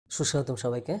সুস্বাগতম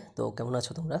সবাইকে। তো কেমন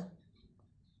আছো তোমরা?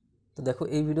 তো দেখো,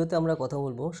 এই ভিডিওতে আমরা কথা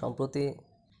বলবো সম্প্রতি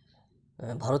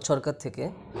ভারত সরকার থেকে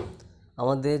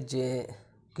আমাদের যে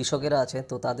কৃষকেরা আছে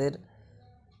তো তাদের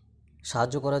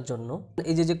সাহায্য করার জন্য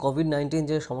এই যে কোভিড-19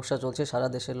 যে সমস্যা চলছে সারা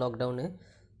দেশে লকডাউনে,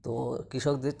 তো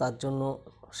কৃষকদের তার জন্য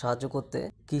সাহায্য করতে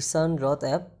কিষান রথ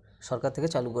অ্যাপ সরকার থেকে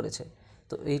চালু করেছে।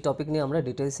 তো এই টপিক নিয়ে আমরা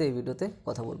ডিটেলসে এই ভিডিওতে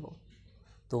কথা বলবো।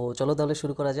 তো চলো তাহলে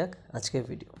শুরু করা যাক আজকের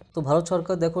ভিডিও। তো ভারত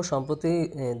সরকার দেখো সম্প্রতি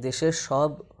দেশের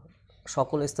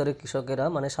সকল স্তরের কৃষকেরা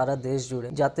মানে সারা দেশ জুড়ে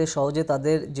যাতে সহজে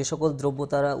তাদের যে সকল দ্রব্য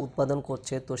তারা উৎপাদন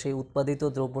করছে তো সেই উৎপাদিত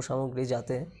দ্রব্য সামগ্রী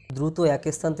যাতে দ্রুত এক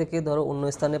স্থান থেকে ধরো অন্য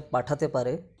স্থানে পাঠাতে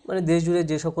পারে, মানে দেশ জুড়ে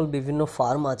যে সকল বিভিন্ন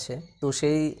ফার্ম আছে তো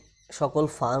সেই সকল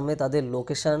ফার্মে তাদের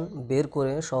লোকেশান বের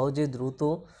করে সহজে দ্রুত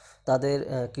তাদের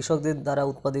কৃষকদের দ্বারা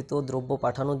উৎপাদিত দ্রব্য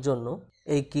পাঠানোর জন্য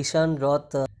এই কিষান রথ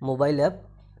মোবাইল অ্যাপ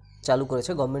চালু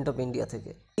করেছে গভর্নমেন্ট অফ ইন্ডিয়া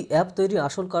থেকে। এই অ্যাপ তৈরির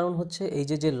আসল কারণ হচ্ছে এই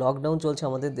যে লকডাউন চলছে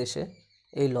আমাদের দেশে,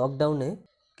 এই লকডাউনে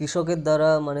কৃষকের দ্বারা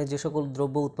মানে যে সকল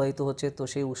দ্রব্য উৎপাদিত হচ্ছে তো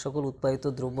সেই সকল উৎপাদিত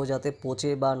দ্রব্য যাতে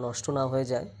পচে বা নষ্ট না হয়ে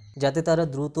যায়, যাতে তারা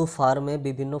দ্রুত ফার্মে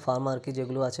বিভিন্ন ফার্ম আর কি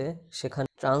যেগুলো আছে সেখানে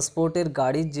ট্রান্সপোর্টের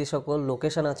গাড়ির যে সকল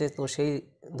লোকেশান আছে তো সেই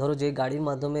ধরো যে গাড়ির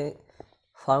মাধ্যমে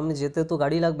ফার্মে যেতে তো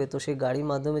গাড়ি লাগবে, তো সেই গাড়ির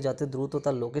মাধ্যমে যাতে দ্রুত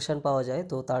তার লোকেশান পাওয়া যায়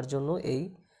তো তার জন্য এই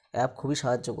অ্যাপ খুবই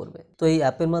সাহায্য করবে। তো এই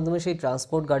অ্যাপের মাধ্যমে সেই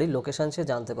ট্রান্সপোর্ট গাড়ির লোকেশান সে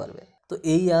জানতে পারবে। তো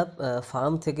এই অ্যাপ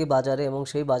ফার্ম থেকে বাজারে এবং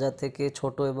সেই বাজার থেকে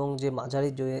ছোট এবং যে মাঝারি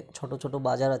যে ছোট ছোট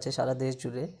বাজার আছে সারা দেশ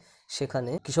জুড়ে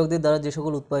সেখানে কৃষকদের দ্বারা যে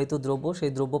সকল উৎপাদিত দ্রব্য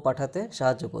সেই দ্রব্য পাঠাতে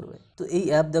সাহায্য করবে। তো এই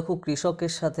অ্যাপ দেখো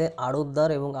কৃষকের সাথে আড়তদার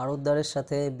এবং আড়তদারের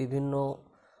সাথে বিভিন্ন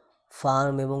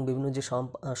ফার্ম এবং বিভিন্ন যে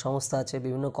সংস্থা আছে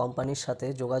বিভিন্ন কোম্পানির সাথে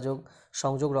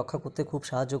সংযোগ রক্ষা করতে খুব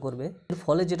সাহায্য করবে। এর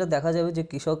ফলে যেটা দেখা যাবে যে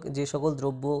কৃষক যে সকল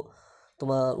দ্রব্য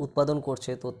তোমার উৎপাদন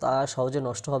করছে তো তা সহজে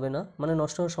নষ্ট হবে না, মানে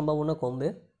নষ্ট হওয়ার সম্ভাবনা কমবে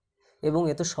এবং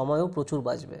এতে সময়ও প্রচুর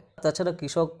বাঁচবে। তাছাড়া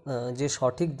কৃষক যে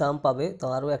সঠিক দাম পাবে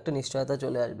তারও একটা নিশ্চয়তা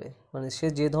চলে আসবে, মানে সে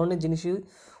যে ধরনের জিনিসই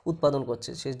উৎপাদন করছে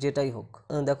সে যেটাই হোক।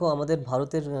 দেখো আমাদের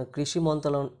ভারতের কৃষি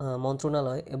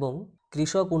মন্ত্রণালয় এবং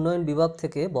কৃষক উন্নয়ন বিভাগ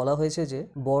থেকে বলা হয়েছে যে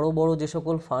বড় বড় যে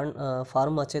সকল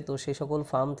ফার্ম আছে তো সেই সকল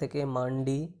ফার্ম থেকে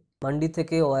মান্ডি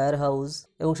থেকে ওয়্যার হাউস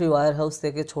এবং সেই ওয়্যার হাউস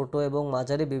থেকে ছোট এবং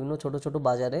মাঝারি বিভিন্ন ছোট ছোট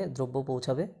বাজারে দ্রব্য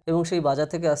পৌঁছাবে এবং সেই বাজার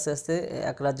থেকে আস্তে আস্তে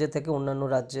এক রাজ্য থেকে অন্যান্য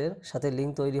রাজ্যের সাথে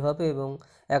লিঙ্ক তৈরি হবে এবং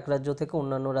এক রাজ্য থেকে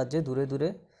অন্যান্য রাজ্যে দূরে দূরে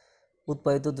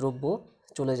উৎপাদিত দ্রব্য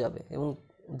চলে যাবে এবং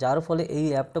যার ফলে এই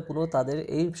অ্যাপটা পুরো তাদের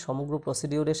এই সমগ্র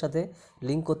প্রসিডিওরের সাথে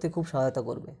লিঙ্ক করতে খুব সহায়তা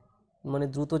করবে, মানে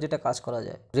দ্রুত যেটা কাজ করা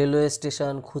যায়। রেলওয়ে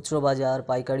স্টেশন, খুচরো বাজার,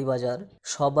 পাইকারি বাজার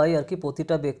সবাই আর কি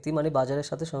প্রতিটা ব্যক্তি মানে বাজারের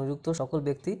সাথে সংযুক্ত সকল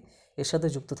ব্যক্তি এর সাথে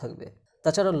যুক্ত থাকবে।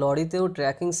 তাছাড়া লরিতেও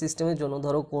ট্র্যাকিং সিস্টেমের জন্য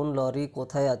ধরো কোন লরি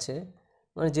কোথায় আছে,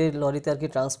 মানে যে লরিতে আর কি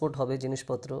ট্রান্সপোর্ট হবে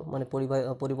জিনিসপত্র মানে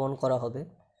পরিবহন করা হবে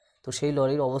তো সেই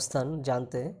লরির অবস্থান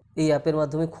জানতে এই অ্যাপের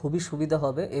মাধ্যমে খুবই সুবিধা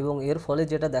হবে এবং এর ফলে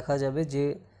যেটা দেখা যাবে যে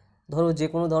ধরো যে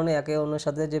কোনো ধরনের একে অন্যের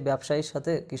সাথে যে ব্যবসায়ীর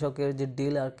সাথে কৃষকের যে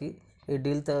ডিল আর কি এই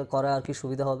ডিল করা আর কি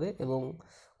সুবিধা হবে এবং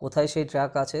কোথায় সেই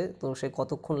ট্রাক আছে তো সে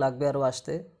কতক্ষণ লাগবে আরও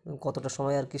আসতে, কতটা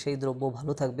সময় আর কি সেই দ্রব্য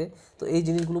ভালো থাকবে, তো এই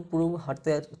জিনিসগুলো পুরো হাঁটতে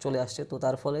চলে আসছে। তো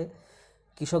তার ফলে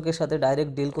কৃষকের সাথে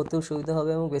ডাইরেক্ট ডিল করতেও সুবিধা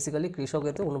হবে এবং বেসিক্যালি কৃষক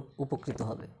এতে উপকৃত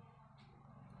হবে।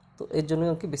 তো এর জন্য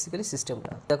আর কি বেসিক্যালি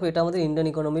সিস্টেমটা দেখো, এটা আমাদের ইন্ডিয়ান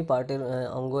ইকোনমি পার্টের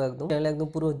অঙ্গ। একদম চ্যানেলে একদম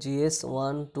পুরো GS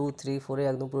 1, 2, 3, 4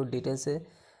 একদম পুরো ডিটেলসে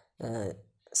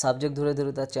সাবজেক্ট ধরে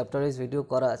ধরে তার চ্যাপ্টার ওয়াইজ ভিডিও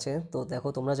করা আছে। তো দেখো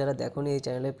তোমরা যারা দেখোনি এই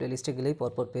চ্যানেলের প্লেলিস্টে গেলেই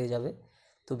পরপর পেয়ে যাবে,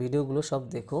 তো ভিডিওগুলো সব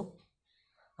দেখো।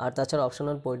 আর তাছাড়া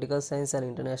অপশনাল পলিটিক্যাল সায়েন্স আর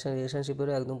ইন্টারন্যাশনাল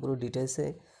রিলেশনশিপেরও একদম পুরো ডিটেলসে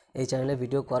এই চ্যানেলে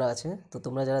ভিডিও করা আছে, তো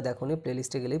তোমরা যারা দেখোনি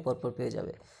প্লেলিস্টে গেলেই পরপর পেয়ে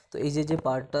যাবে। তো এই যে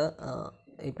পার্টটা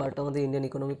এই পার্টটা আমাদের ইন্ডিয়ান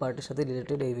ইকোনমি পার্টের সাথে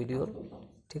রিলেটেড এই ভিডিওর,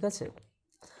 ঠিক আছে?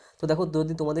 তো দেখো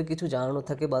যদি তোমাদের কিছু জানানো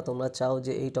থাকে বা তোমরা চাও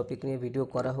যে এই টপিক নিয়ে ভিডিও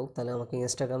করা হোক তাহলে আমাকে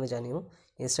ইনস্টাগ্রামে জানিও,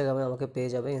 ইনস্টাগ্রামে আমাকে পেয়ে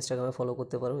যাবে, ইনস্টাগ্রামে ফলো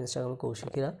করতে পারো, ইনস্টাগ্রামে কৌশিক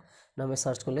হীরা নামে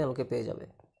সার্চ করলে আমাকে পেয়ে যাবে।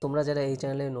 তোমরা যারা এই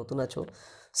চ্যানেলে নতুন আছো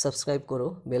সাবস্ক্রাইব করো,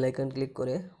 বেল আইকন ক্লিক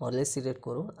করে অলওয়েজ সিলেক্ট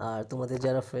করো, আর তোমাদের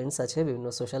যারা ফ্রেন্ডস আছে বিভিন্ন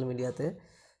সোশ্যাল মিডিয়াতে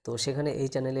তো সেখানে এই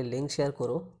চ্যানেলের লিঙ্ক শেয়ার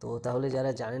করো, তো তাহলে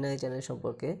যারা জানে না এই চ্যানেল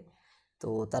সম্পর্কে তো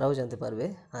তারাও জানতে পারবে,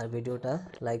 আর ভিডিওটা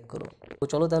লাইক করো। তো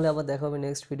চলো তাহলে আবার দেখা হবে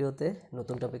নেক্সট ভিডিওতে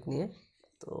নতুন টপিক নিয়ে।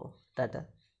 তো টাটা।